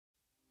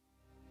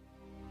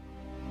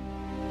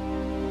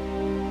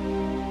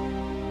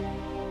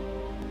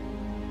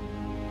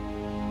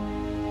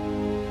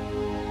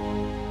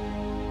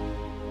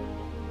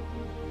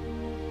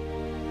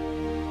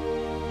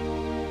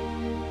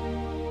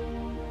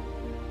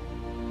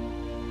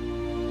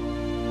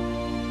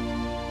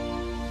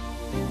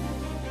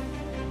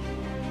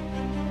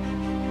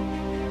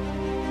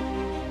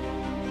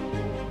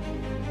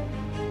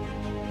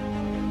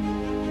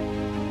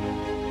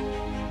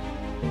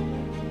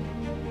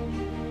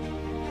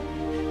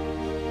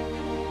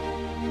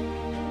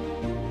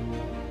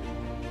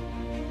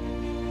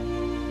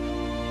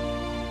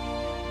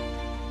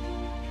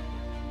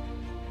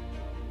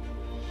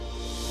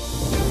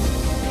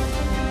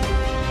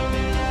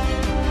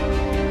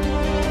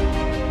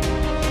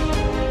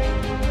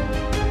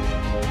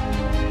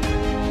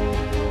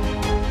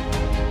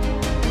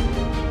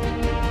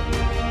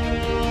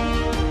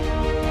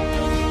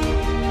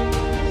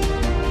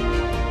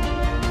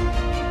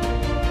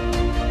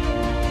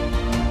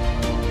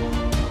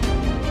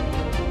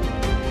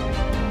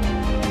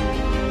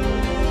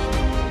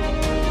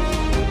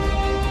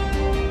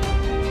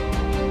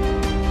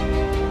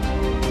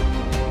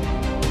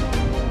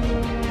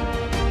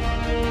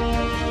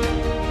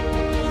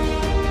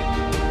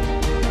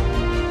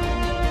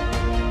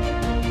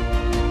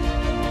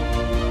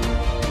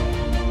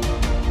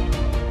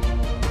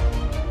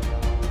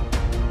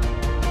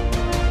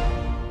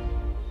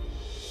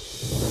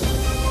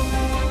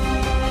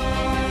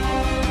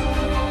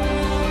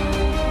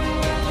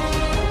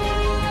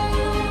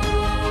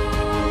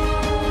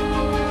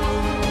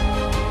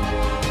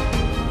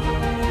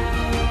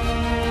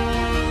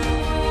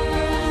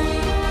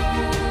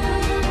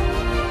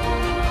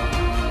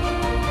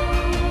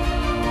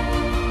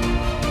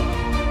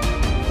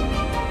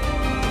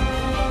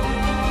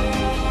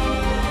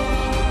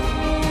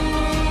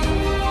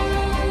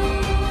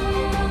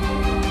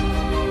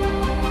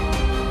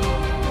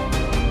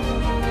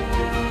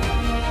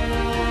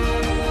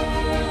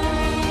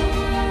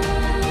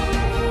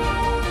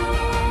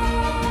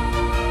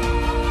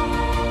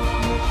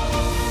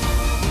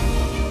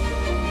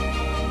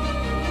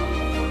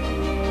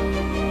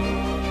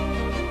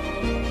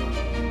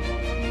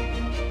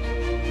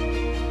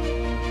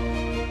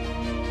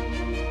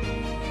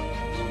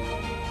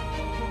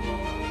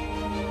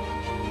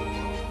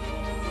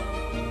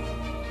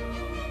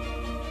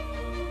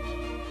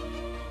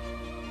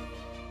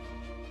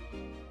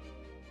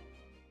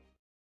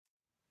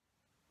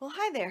Well,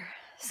 hi there.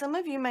 Some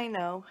of you may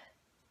know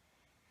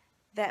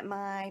that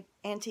my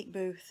antique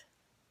booth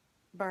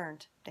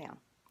burned down,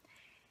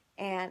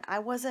 and I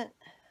wasn't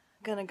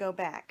going to go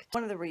back.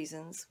 One of the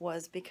reasons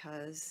was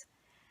because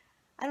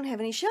I don't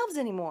have any shelves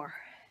anymore,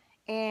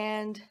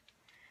 and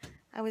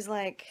I was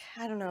like,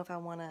 I don't know if I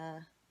want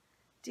to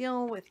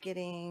deal with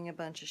getting a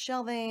bunch of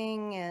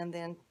shelving and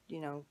then,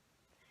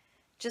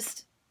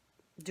 just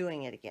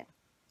doing it again.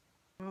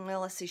 Well,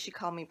 let's see, she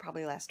called me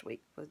probably last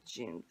week, was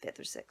June 5th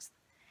or 6th.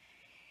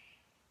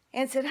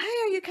 And said, hey,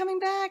 are you coming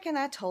back? And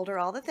I told her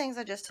all the things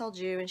I just told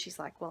you. And she's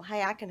like, well,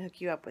 hey, I can hook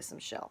you up with some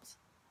shelves.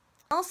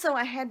 Also,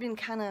 I had been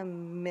kind of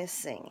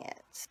missing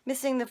it.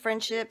 Missing the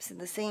friendships and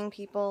the seeing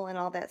people and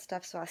all that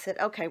stuff. So I said,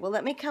 okay, well,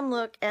 let me come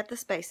look at the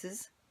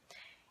spaces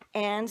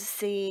and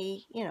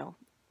see,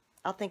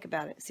 I'll think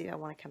about it, see if I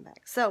want to come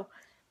back. So,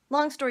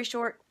 long story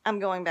short, I'm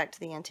going back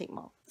to the antique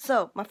mall.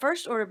 So, my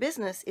first order of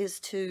business is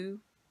to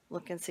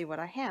look and see what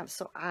I have.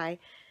 So, I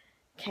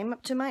came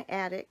up to my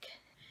attic.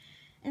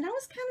 And I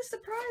was kind of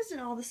surprised at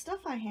all the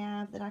stuff I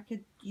have that I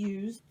could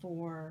use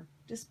for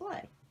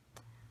display.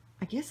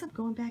 I guess I'm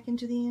going back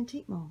into the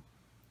antique mall.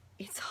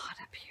 It's hot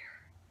up here.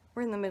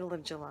 We're in the middle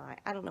of July.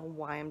 I don't know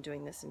why I'm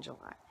doing this in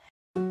July.